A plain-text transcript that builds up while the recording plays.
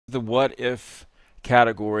the what if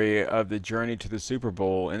category of the journey to the Super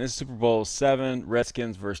Bowl, and this Super Bowl is VII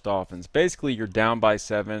Redskins versus Dolphins. Basically, you're down by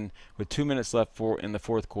 7 with 2 minutes left in the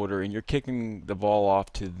fourth quarter, and you're kicking the ball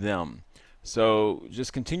off to them. So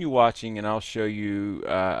just continue watching, and I'll show you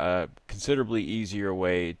a considerably easier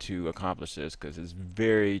way to accomplish this because it's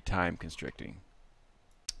very time constricting.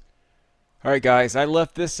 Alright guys, I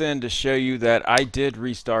left this in to show you that I did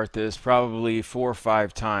restart this probably 4 or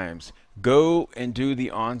 5 times. Go and do the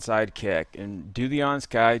onside kick, and do the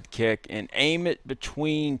onside kick and aim it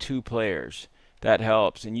between two players. That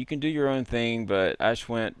helps, and you can do your own thing, but I just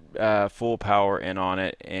went full power in on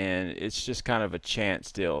it, and it's just kind of a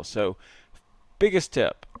chance deal. So biggest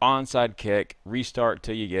tip, onside kick, restart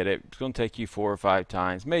till you get it. It's going to take you 4 or 5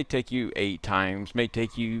 times, may take you 8 times,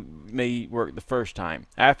 may work the first time.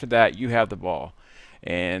 After that, you have the ball.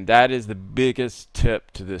 And that is the biggest tip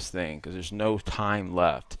to this thing because there's no time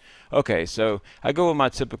left. Okay, so I go with my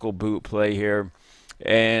typical boot play here.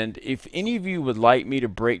 And if any of you would like me to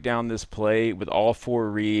break down this play with all 4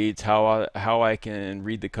 reads, how I can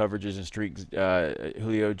read the coverages and streaks,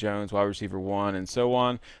 Julio Jones, wide receiver 1, and so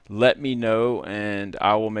on, let me know, and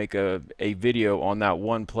I will make a video on that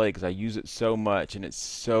one play because I use it so much and it's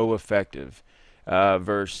so effective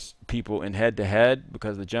versus people in head-to-head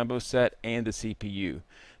because of the jumbo set and the CPU.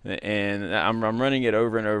 And I'm running it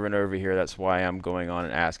over and over and over here. That's why I'm going on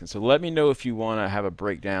and asking. So let me know if you want to have a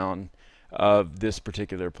breakdown of this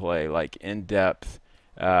particular play, like in depth,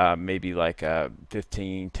 maybe like a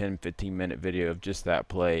 10-15 minute video of just that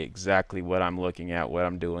play, exactly what I'm looking at, what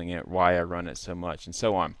I'm doing it, why I run it so much, and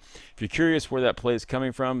so on. If you're curious where that play is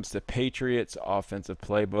coming from, it's the Patriots offensive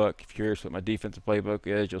playbook. If you're curious what my defensive playbook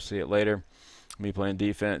is, you'll see it later. Me playing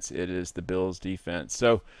defense, it is the Bills defense.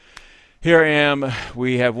 So here I am.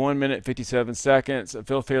 We have 1 minute 57 seconds. I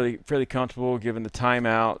feel fairly comfortable given the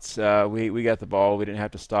timeouts. We got the ball. We didn't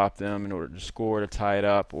have to stop them in order to score, to tie it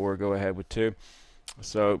up, or go ahead with 2.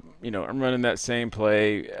 So I'm running that same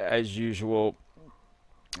play as usual.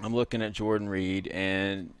 I'm looking at Jordan Reed,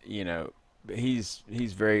 and he's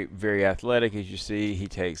very athletic, as you see. He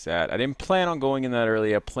takes that. I didn't plan on going in that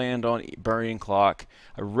early. I planned on burning clock.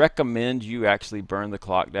 I recommend you actually burn the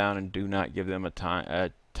clock down and do not give them a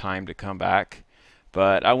time to come back,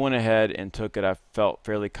 but I went ahead and took it. I felt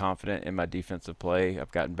fairly confident in my defensive play.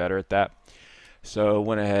 I've gotten better at that, so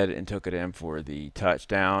went ahead and took it in for the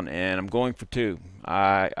touchdown, and I'm going for 2.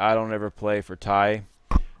 I don't ever play for tie.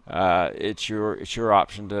 It's your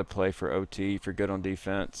option to play for OT. If you're good on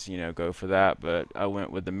defense, go for that, but I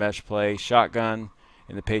went with the mesh play, shotgun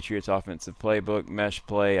in the Patriots offensive playbook. Mesh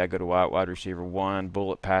play, I go to wide receiver 1,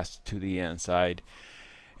 bullet pass to the inside.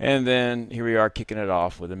 And then here we are kicking it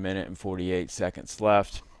off with 1 minute and 48 seconds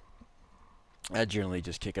left. I generally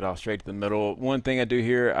just kick it off straight to the middle. One thing I do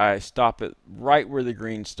here, I stop it right where the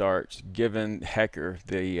green starts, given Hecker,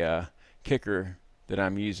 the kicker that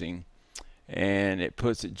I'm using. And it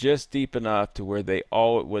puts it just deep enough to where the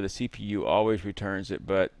CPU always returns it,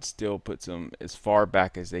 but still puts them as far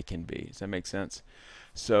back as they can be. Does that make sense?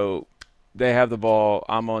 So they have the ball.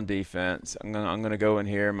 I'm on defense. I'm gonna go in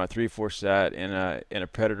here, my 3-4 set in a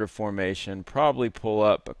predator formation. Probably pull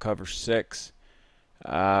up a cover 6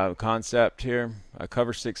 concept here. A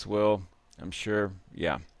cover 6 will, I'm sure.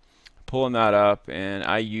 Yeah, pulling that up, and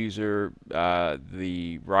I use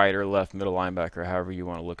the right or left middle linebacker, however you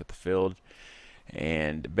want to look at the field.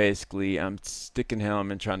 And basically, I'm sticking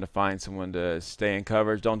him and trying to find someone to stay in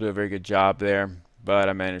coverage. Don't do a very good job there, but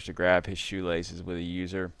I managed to grab his shoelaces with a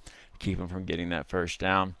user, keep him from getting that first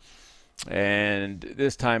down. And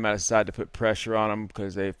this time I decided to put pressure on them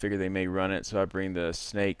because they figure they may run it, so I bring the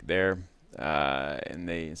snake there, and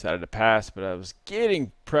they decided to pass, but I was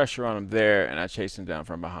getting pressure on him there, and I chased him down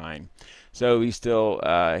from behind. So he still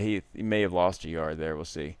he may have lost a yard there. We'll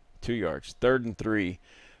see. 2 yards, 3rd and 3.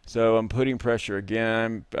 So I'm putting pressure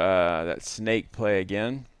again, that snake play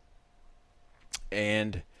again,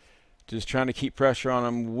 and just trying to keep pressure on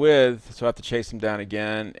him so I have to chase him down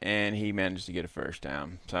again, and he managed to get a first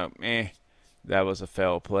down. So, that was a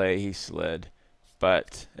fail play. He slid,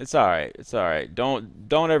 but it's all right. It's all right. Don't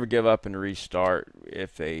ever give up and restart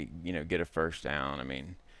if they get a first down. I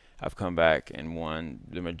mean, I've come back and won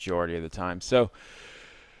the majority of the time. So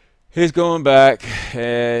he's going back,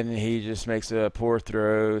 and he just makes a poor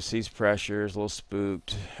throw, sees pressure, is a little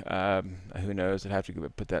spooked. Who knows? I'd have to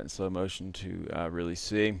put that in slow motion to really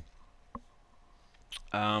see.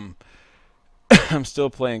 I'm still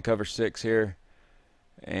playing cover 6 here,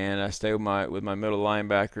 and I stay with my middle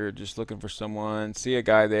linebacker, just looking for someone. See a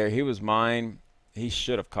guy there. He was mine. He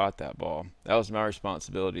should have caught that ball. That was my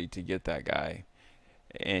responsibility to get that guy,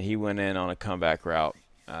 and he went in on a comeback route.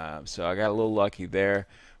 So I got a little lucky there.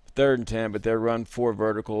 3rd and 10, but they run 4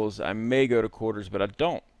 verticals. I may go to quarters, but I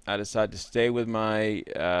don't. I decide to stay with my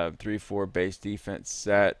 3-4 base defense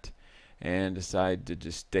set and decide to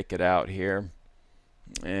just stick it out here.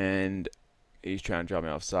 And he's trying to draw me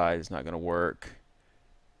offside. It's not going to work.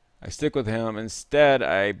 I stick with him. Instead,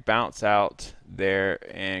 I bounce out there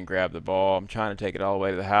and grab the ball. I'm trying to take it all the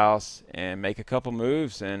way to the house and make a couple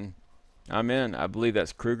moves, and I'm in. I believe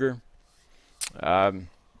that's Kruger. And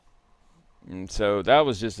so that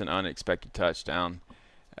was just an unexpected touchdown.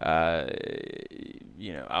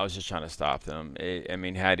 You know, I was just trying to stop them. I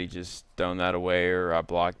mean, had he just thrown that away or I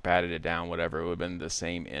blocked, batted it down, whatever, it would have been the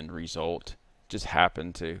same end result. Just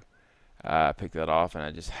happened to pick that off, and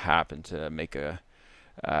I just happened to make a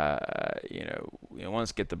you know,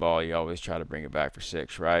 once you get the ball, you always try to bring it back for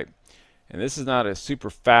 6, right? And this is not a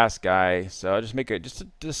super fast guy, so I just make just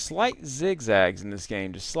slight zigzags in this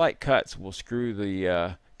game, just slight cuts will screw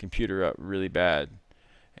the computer up really bad,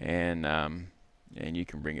 and you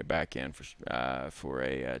can bring it back in for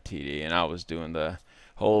a TD. And I was doing the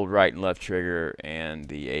hold right and left trigger and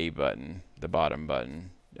the A button, the bottom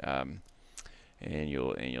button. And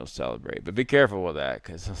you'll celebrate, but be careful with that,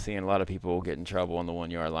 because I'm seeing a lot of people get in trouble on the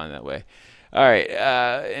 1-yard line that way. All right,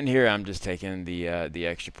 and here I'm just taking the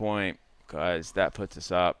extra point, because that puts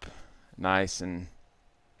us up nice, and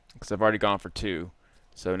because I've already gone for 2,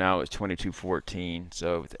 so now it's 22-14.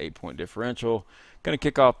 So with 8-point differential, gonna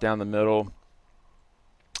kick off down the middle,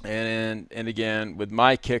 and again with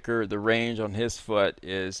my kicker, the range on his foot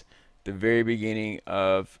is the very beginning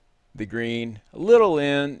of the green, a little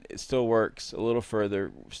in, it still works, a little further,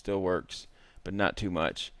 still works, but not too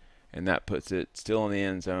much, and that puts it still in the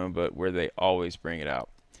end zone, but where they always bring it out.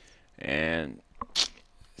 And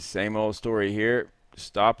same old story here,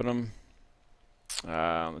 stopping them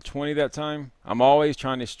on the 20 that time. I'm always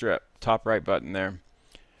trying to strip, top right button there,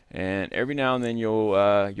 and every now and then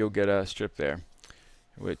you'll get a strip there,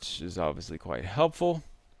 which is obviously quite helpful.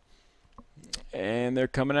 And they're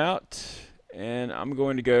coming out. And I'm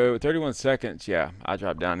going to go 31 seconds. Yeah, I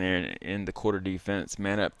drop down there in the quarter defense,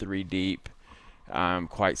 man up 3 deep. I'm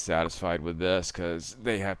quite satisfied with this because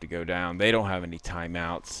they have to go down. They don't have any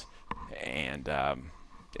timeouts, and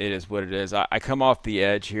it is what it is. I come off the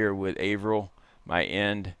edge here with Averill, my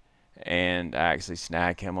end, and I actually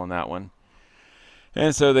snag him on that one.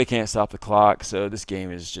 And so they can't stop the clock. So this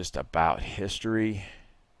game is just about history.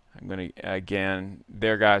 I'm going to, again,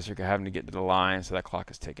 their guys are having to get to the line, so that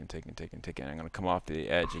clock is ticking. I'm going to come off the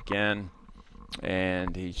edge again,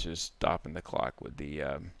 and he's just stopping the clock with the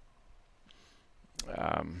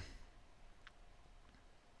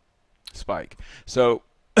spike. So,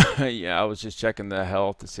 yeah, I was just checking the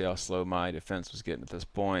health to see how slow my defense was getting at this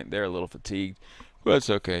point. They're a little fatigued, but it's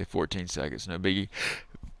okay. 14 seconds, no biggie.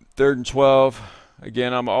 3rd and 12.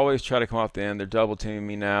 Again, I'm always trying to come off the end. They're double teaming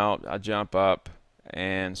me now. I jump up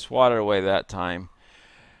and swat it away that time.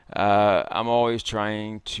 I'm always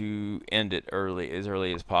trying to end it early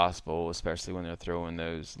as possible, especially when they're throwing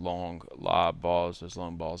those long lob balls, those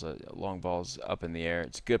long balls up in the air.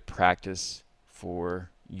 It's good practice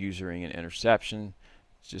for using an interception.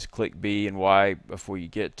 Just click B and Y before you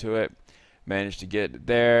get to it. Managed to get it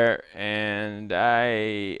there, and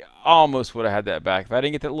I almost would have had that back. If I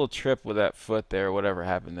didn't get that little trip with that foot there, whatever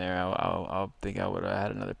happened there, I think I would have had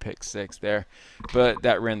another pick 6 there. But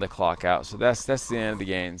that ran the clock out, so that's the end of the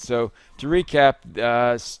game. So to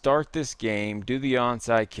recap, start this game, do the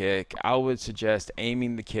onside kick. I would suggest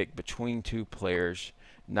aiming the kick between 2 players,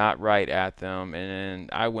 not right at them, and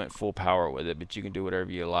I went full power with it, but you can do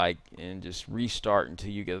whatever you like and just restart until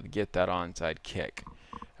you get that onside kick.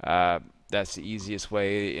 That's the easiest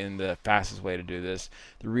way and the fastest way to do this.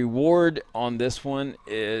 The reward on this one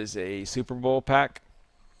is a Superbowl pack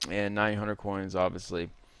and 900 coins, obviously,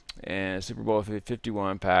 and a Superbowl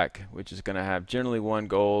 51 pack, which is going to have generally 1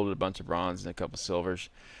 gold, a bunch of bronze, and a couple silvers.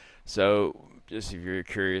 So just if you're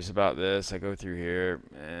curious about this, I go through here,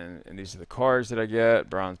 and these are the cards that I get: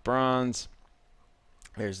 bronze.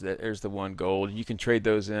 There's the 1 gold. You can trade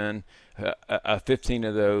those in. 15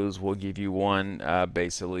 of those will give you 1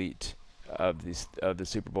 base elite of the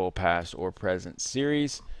Super Bowl past or present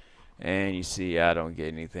series, and you see I don't get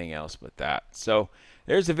anything else but that. So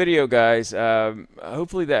there's the video, guys.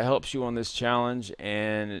 Hopefully that helps you on this challenge.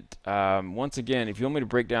 And once again, if you want me to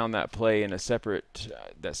break down that play in a separate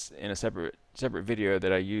separate video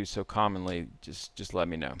that I use so commonly, just let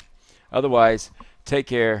me know. Otherwise, take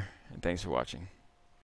care and thanks for watching.